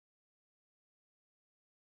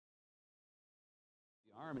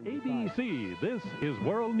ABC, this is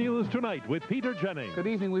World News Tonight with Peter Jennings. Good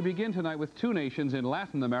evening. We begin tonight with two nations in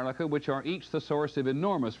Latin America which are each the source of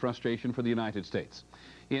enormous frustration for the United States.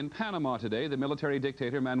 In Panama today, the military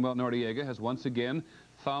dictator Manuel Noriega has once again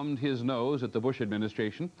thumbed his nose at the Bush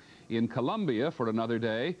administration. In Colombia, for another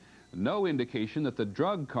day, no indication that the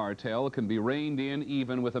drug cartel can be reined in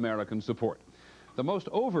even with American support. The most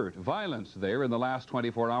overt violence there in the last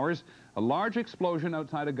 24 hours, a large explosion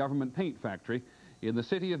outside a government paint factory in the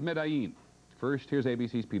city of Medellin. First, here's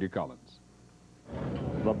ABC's Peter Collins.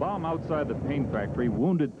 The bomb outside the paint factory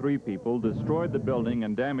wounded 3 people, destroyed the building,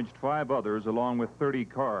 and damaged 5 others, along with 30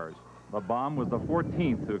 cars. The bomb was the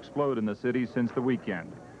 14th to explode in the city since the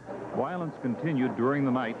weekend. Violence continued during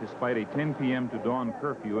the night despite a 10 p.m. to dawn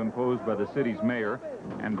curfew imposed by the city's mayor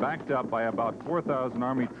and backed up by about 4,000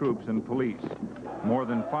 Army troops and police. More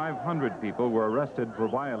than 500 people were arrested for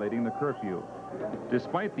violating the curfew.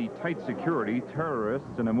 Despite the tight security,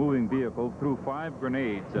 terrorists in a moving vehicle threw 5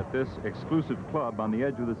 grenades at this exclusive club on the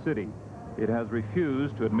edge of the city. It has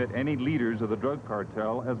refused to admit any leaders of the drug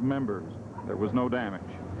cartel as members. There was no damage.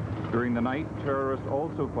 During the night, terrorists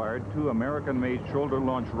also fired 2 American-made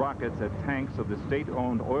shoulder-launched rockets at tanks of the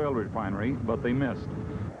state-owned oil refinery, but they missed.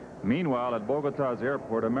 Meanwhile, at Bogota's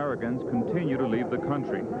airport, Americans continue to leave the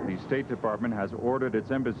country. The State Department has ordered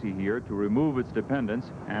its embassy here to remove its dependents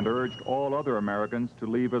and urged all other Americans to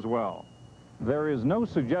leave as well. There is no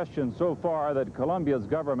suggestion so far that Colombia's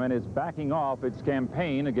government is backing off its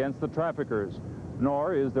campaign against the traffickers,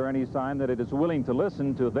 nor is there any sign that it is willing to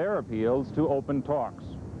listen to their appeals to open talks.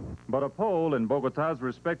 But a poll in Bogota's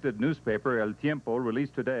respected newspaper, El Tiempo,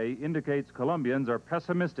 released today, indicates Colombians are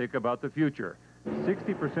pessimistic about the future.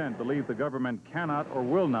 60% believe the government cannot or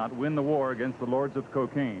will not win the war against the lords of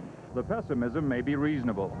cocaine. The pessimism may be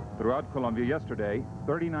reasonable. Throughout Colombia yesterday,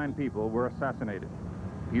 39 people were assassinated.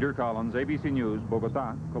 Peter Collins, ABC News,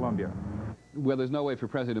 Bogota, Colombia. Well, there's no way for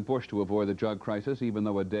President Bush to avoid the drug crisis, even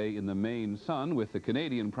though a day in the Maine sun with the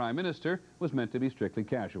Canadian Prime Minister was meant to be strictly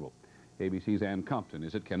casual. ABC's Ann Compton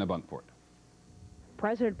is at Kennebunkport.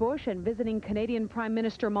 President Bush and visiting Canadian Prime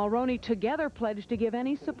Minister Mulroney together pledged to give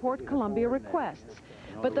any support Colombia requests.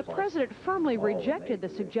 But the president firmly rejected the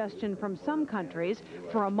suggestion from some countries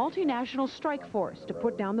for a multinational strike force to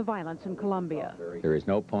put down the violence in Colombia. There is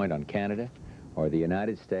no point on Canada or the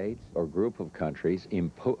United States or group of countries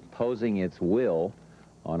imposing its will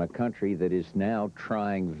on a country that is now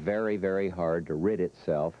trying very, very hard to rid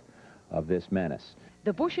itself of this menace.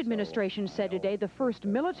 The Bush administration said today the first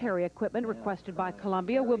military equipment requested by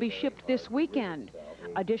Colombia will be shipped this weekend.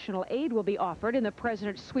 Additional aid will be offered in the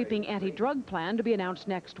president's sweeping anti-drug plan to be announced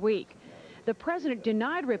next week. The president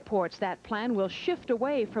denied reports that plan will shift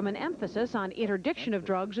away from an emphasis on interdiction of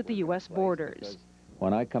drugs at the U.S. borders.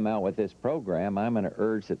 When I come out with this program, I'm going to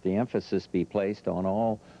urge that the emphasis be placed on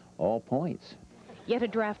all points. Yet a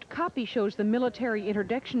draft copy shows the military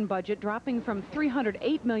interdiction budget dropping from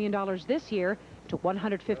 $308 million this year to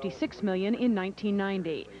 $156 million in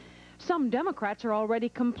 1990. Some Democrats are already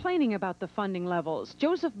complaining about the funding levels.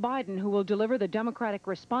 Joseph Biden, who will deliver the Democratic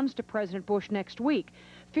response to President Bush next week,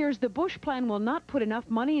 fears the Bush plan will not put enough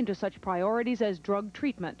money into such priorities as drug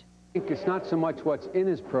treatment. I think it's not so much what's in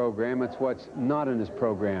his program, it's what's not in his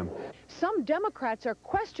program. Some Democrats are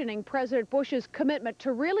questioning President Bush's commitment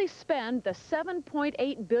to really spend the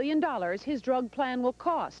 $7.8 billion his drug plan will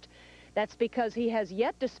cost. That's because he has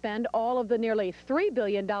yet to spend all of the nearly $3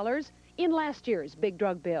 billion in last year's big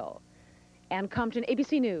drug bill. Ann Compton,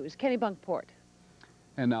 ABC News, Kennebunkport.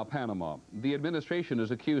 And now Panama. The administration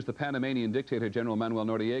has accused the Panamanian dictator General Manuel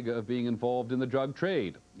Noriega of being involved in the drug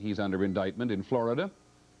trade. He's under indictment in Florida.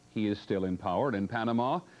 He is still in power in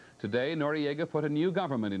Panama. Today, Noriega put a new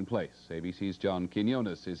government in place. ABC's John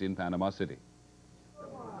Quinones is in Panama City.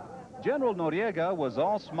 General Noriega was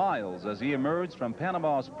all smiles as he emerged from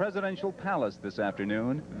Panama's presidential palace this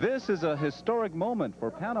afternoon. This is a historic moment for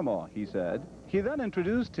Panama, he said. He then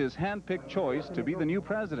introduced his hand-picked choice to be the new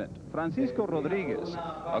president, Francisco Rodriguez,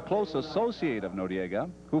 a close associate of Noriega,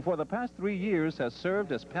 who for the past 3 years has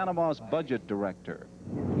served as Panama's budget director.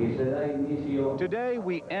 Today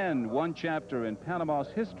we end one chapter in Panama's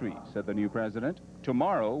history, said the new president.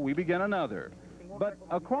 Tomorrow we begin another. But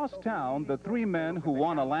across town, the 3 men who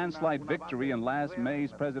won a landslide victory in last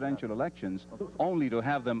May's presidential elections, only to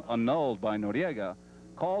have them annulled by Noriega,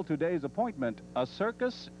 called today's appointment a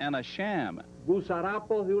circus and a sham. These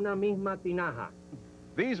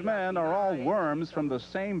men are all worms from the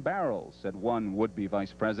same barrel, said one would-be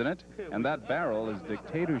vice president, and that barrel is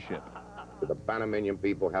dictatorship. The Panamanian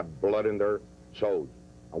people have blood in their souls,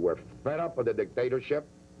 and we're fed up with the dictatorship.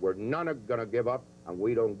 We're not going to give up, and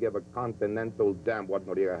we don't give a continental damn what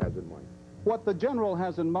Noriega has in mind. What the general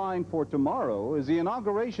has in mind for tomorrow is the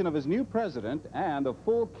inauguration of his new president and a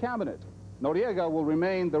full cabinet. Noriega will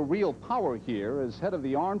remain the real power here as head of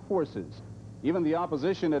the armed forces. Even the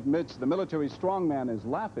opposition admits the military strongman is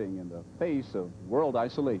laughing in the face of world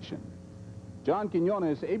isolation. John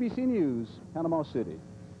Quinones, ABC News, Panama City.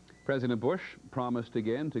 President Bush promised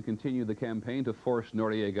again to continue the campaign to force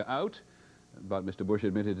Noriega out, but Mr. Bush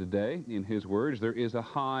admitted today, in his words, there is a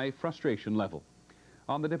high frustration level.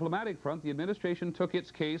 On the diplomatic front, the administration took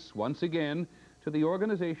its case once again to the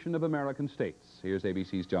Organization of American States. Here's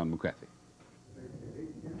ABC's John McCarthy.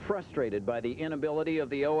 Frustrated by the inability of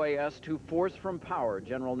the OAS to force from power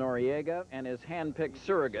General Noriega and his hand-picked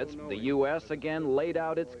surrogates, the U.S. again laid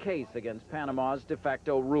out its case against Panama's de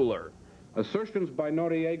facto ruler. Assertions by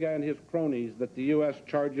Noriega and his cronies that the U.S.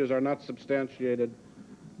 charges are not substantiated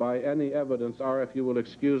by any evidence are, if you will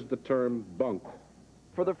excuse the term, bunk.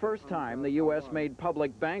 For the first time, the U.S. made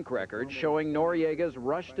public bank records showing Noriega's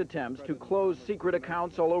rushed attempts to close secret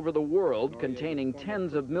accounts all over the world containing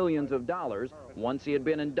tens of millions of dollars once he had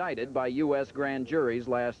been indicted by U.S. grand juries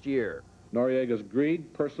last year. Noriega's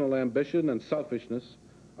greed, personal ambition, and selfishness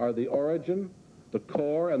are the origin, the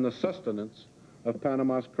core, and the sustenance of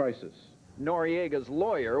Panama's crisis. Noriega's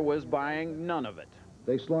lawyer was buying none of it.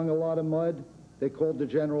 They slung a lot of mud. They called the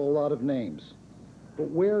general a lot of names. But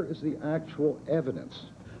where is the actual evidence?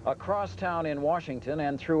 Across town in Washington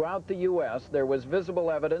and throughout the U.S., there was visible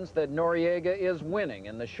evidence that Noriega is winning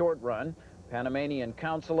in the short run. Panamanian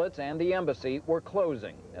consulates and the embassy were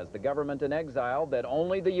closing as the government in exile that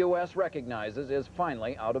only the U.S. recognizes is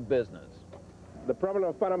finally out of business. The problem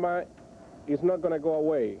of Panama is not going to go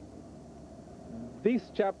away.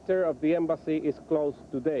 This chapter of the embassy is closed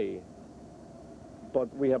today,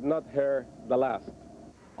 but we have not heard the last.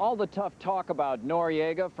 All the tough talk about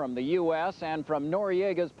Noriega from the U.S. and from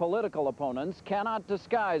Noriega's political opponents cannot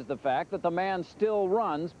disguise the fact that the man still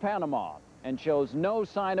runs Panama and shows no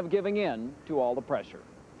sign of giving in to all the pressure.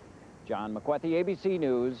 John McCarthy, ABC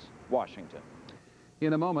News, Washington.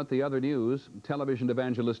 In a moment, the other news. Television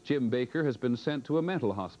evangelist Jim Baker has been sent to a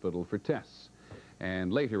mental hospital for tests.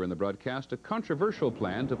 And later in the broadcast, a controversial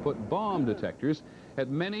plan to put bomb detectors at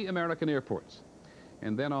many American airports.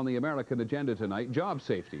 And then on the American agenda tonight, job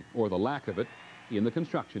safety, or the lack of it, in the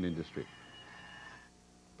construction industry.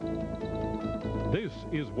 This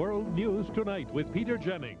is World News Tonight with Peter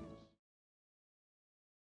Jennings.